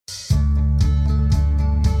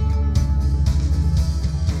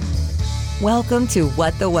Welcome to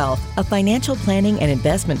What the Wealth, a financial planning and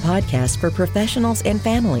investment podcast for professionals and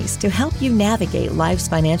families to help you navigate life's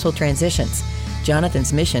financial transitions.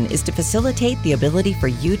 Jonathan's mission is to facilitate the ability for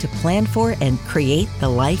you to plan for and create the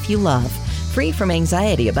life you love, free from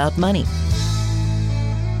anxiety about money.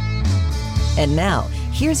 And now,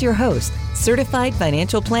 here's your host, certified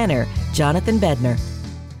financial planner, Jonathan Bednar.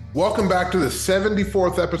 Welcome back to the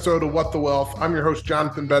 74th episode of What the Wealth. I'm your host,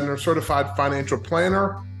 Jonathan Bednar, certified financial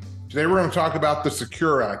planner. Today, we're going to talk about the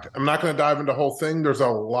Secure Act. I'm not going to dive into the whole thing. There's a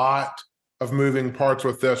lot of moving parts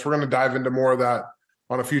with this. We're going to dive into more of that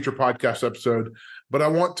on a future podcast episode. But I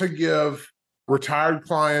want to give retired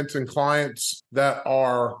clients and clients that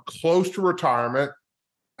are close to retirement,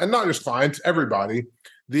 and not just clients, everybody,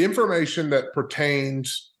 the information that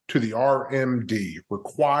pertains to the RMD,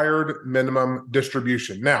 required minimum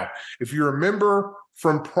distribution. Now, if you remember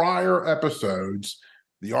from prior episodes,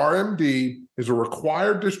 the RMD is a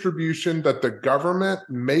required distribution that the government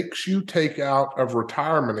makes you take out of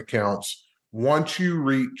retirement accounts once you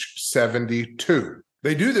reach 72.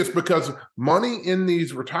 They do this because money in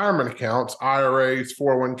these retirement accounts, IRAs,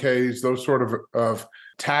 401ks, those sort of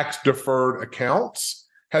tax-deferred accounts,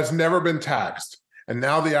 has never been taxed. And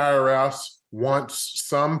now the IRS wants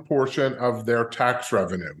some portion of their tax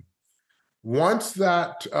revenue. Once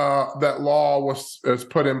that law was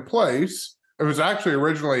put in place, it was actually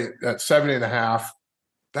originally at 70.5.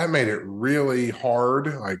 That made it really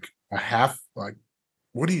hard, like a half, like,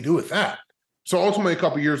 what do you do with that? So ultimately, a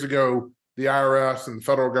couple of years ago, the IRS and the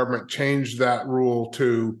federal government changed that rule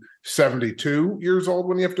to 72 years old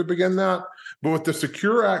when you have to begin that. But with the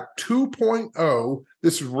Secure Act 2.0,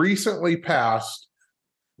 this recently passed,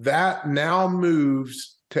 that now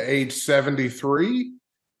moves to age 73,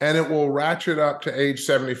 and it will ratchet up to age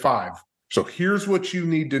 75. So here's what you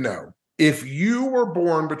need to know. If you were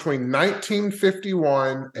born between 1951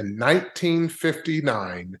 and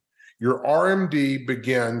 1959, your RMD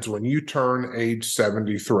begins when you turn age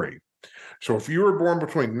 73. So if you were born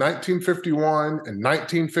between 1951 and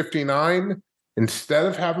 1959, instead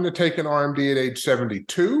of having to take an RMD at age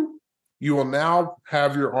 72, you will now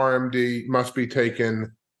have your RMD must be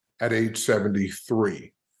taken at age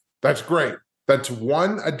 73. That's great. That's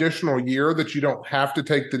one additional year that you don't have to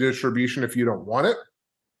take the distribution if you don't want it.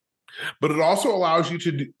 But it also allows you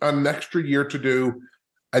to do an extra year to do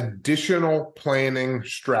additional planning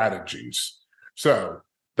strategies. So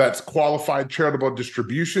that's qualified charitable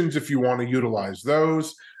distributions if you want to utilize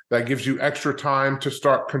those. That gives you extra time to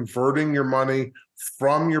start converting your money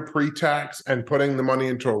from your pre-tax and putting the money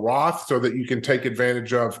into a Roth so that you can take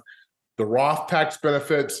advantage of the Roth tax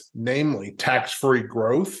benefits, namely tax-free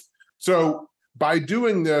growth. So by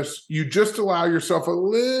doing this, you just allow yourself a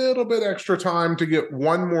little bit extra time to get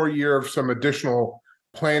one more year of some additional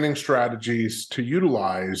planning strategies to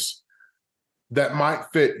utilize that might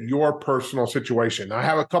fit your personal situation. I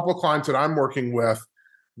have a couple of clients that I'm working with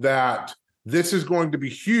that this is going to be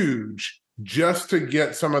huge just to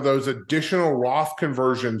get some of those additional Roth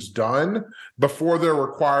conversions done before they're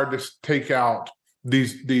required to take out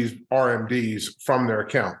these RMDs from their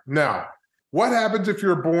account. Now, what happens if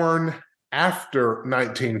you're born after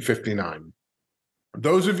 1959?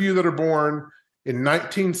 Those of you that are born in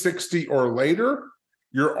 1960 or later,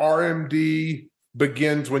 your RMD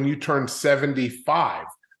begins when you turn 75.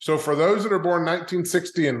 So for those that are born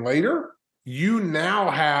 1960 and later, you now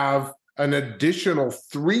have an additional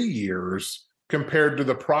 3 years compared to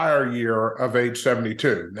the prior year of age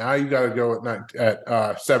 72. Now you got to go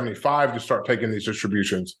at 75 to start taking these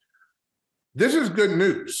distributions. This is good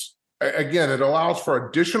news. Again, it allows for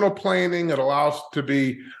additional planning. It allows to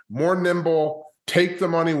be more nimble, take the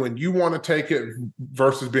money when you want to take it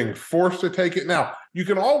versus being forced to take it. Now, you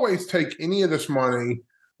can always take any of this money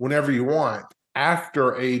whenever you want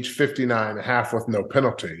after age 59.5 with no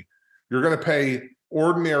penalty. You're going to pay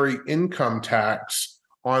ordinary income tax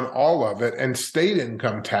on all of it and state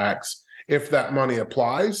income tax if that money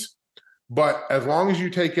applies. But as long as you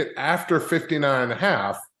take it after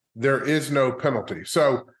 59.5, there is no penalty.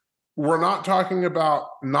 So we're not talking about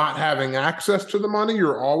not having access to the money.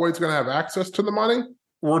 You're always going to have access to the money.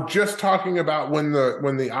 We're just talking about when the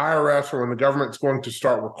IRS or when the government's going to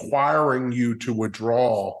start requiring you to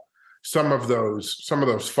withdraw some of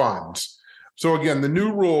those funds. So again, the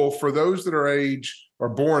new rule for those that are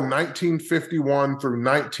born 1951 through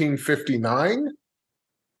 1959,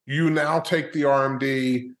 you now take the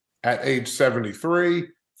RMD at age 73.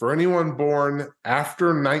 For anyone born after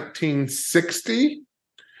 1960,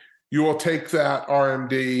 you will take that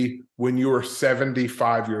RMD when you are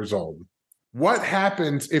 75 years old. What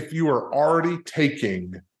happens if you are already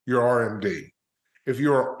taking your RMD? If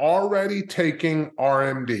you are already taking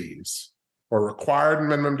RMDs or required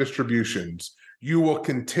minimum distributions, you will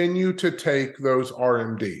continue to take those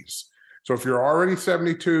RMDs. So if you're already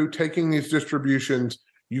 72 taking these distributions,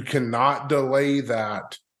 you cannot delay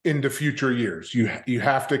that into future years. You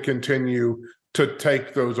have to continue to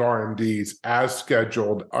take those RMDs as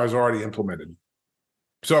scheduled, as already implemented.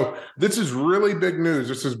 So this is really big news.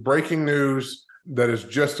 This is breaking news that is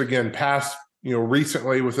just, again, passed,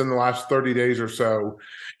 recently within the last 30 days or so.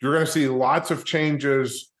 You're going to see lots of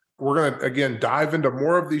changes. We're going to, again, dive into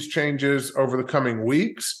more of these changes over the coming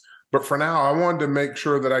weeks. But for now, I wanted to make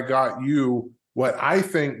sure that I got you what I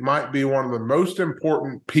think might be one of the most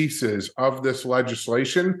important pieces of this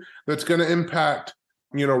legislation that's going to impact,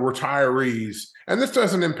 retirees. And this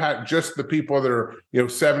doesn't impact just the people that are,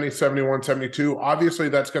 70, 71, 72. Obviously,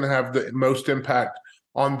 that's going to have the most impact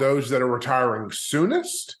on those that are retiring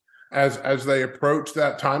soonest as they approach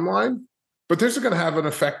that timeline. But this is going to have an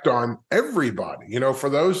effect on everybody. For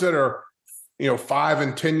those that are, 5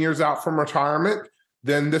 and 10 years out from retirement,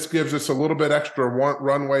 then this gives us a little bit extra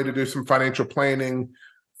runway to do some financial planning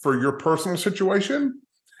for your personal situation.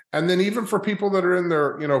 And then even for people that are in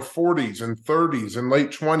their, 40s and 30s and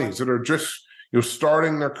late 20s that are just,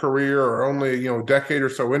 starting their career or only, a decade or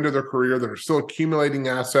so into their career that are still accumulating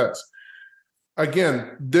assets.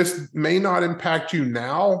 Again, this may not impact you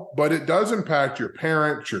now, but it does impact your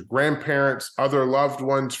parents, your grandparents, other loved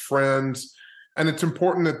ones, friends. And it's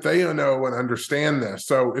important that they know and understand this.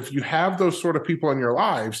 So if you have those sort of people in your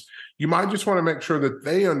lives, you might just want to make sure that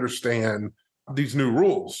they understand these new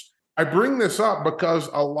rules. I bring this up because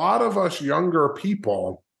a lot of us younger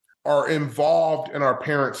people are involved in our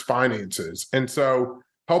parents' finances. And so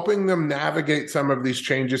helping them navigate some of these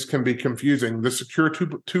changes can be confusing. The Secure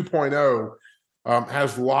 2.0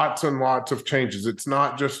 has lots and lots of changes. It's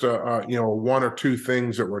not just one or two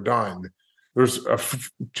things that were done. There's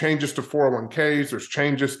changes to 401ks. There's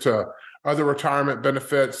changes to other retirement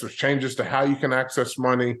benefits. There's changes to how you can access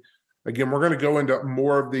money. Again, we're going to go into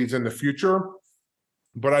more of these in the future,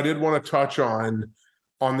 but I did want to touch on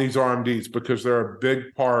these RMDs because they're a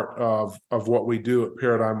big part of what we do at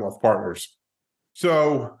Paradigm Wealth Partners.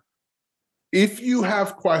 So if you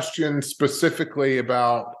have questions specifically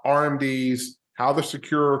about RMDs, how the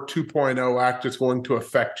Secure 2.0 Act is going to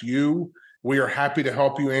affect you, we are happy to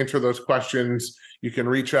help you answer those questions. You can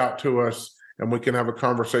reach out to us and we can have a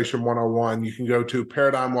conversation one-on-one. You can go to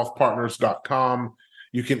paradigmwealthpartners.com.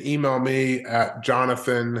 You can email me at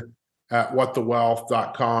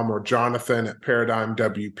jonathan@whatthewealth.com or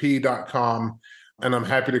jonathan@paradigmwp.com. And I'm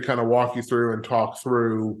happy to kind of walk you through and talk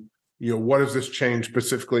through, what does this change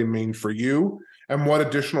specifically mean for you? And what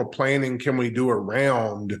additional planning can we do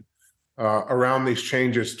around these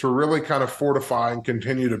changes to really kind of fortify and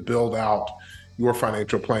continue to build out your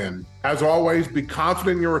financial plan. As always, be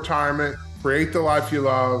confident in your retirement, create the life you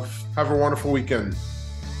love. Have a wonderful weekend.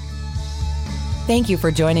 Thank you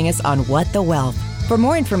for joining us on What the Wealth. For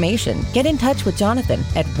more information, get in touch with Jonathan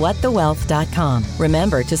at whatthewealth.com.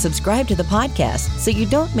 Remember to subscribe to the podcast so you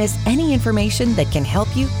don't miss any information that can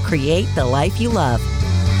help you create the life you love.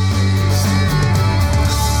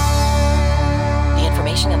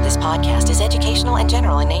 Of this podcast is educational and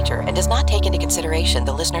general in nature and does not take into consideration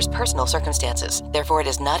the listener's personal circumstances. Therefore, it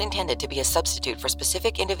is not intended to be a substitute for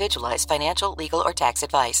specific individualized financial, legal, or tax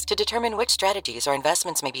advice. To determine which strategies or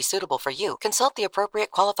investments may be suitable for you, consult the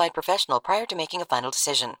appropriate qualified professional prior to making a final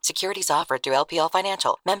decision. Securities offered through LPL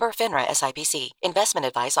Financial, member FINRA SIPC. Investment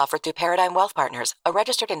advice offered through Paradigm Wealth Partners, a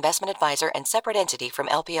registered investment advisor and separate entity from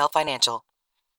LPL Financial.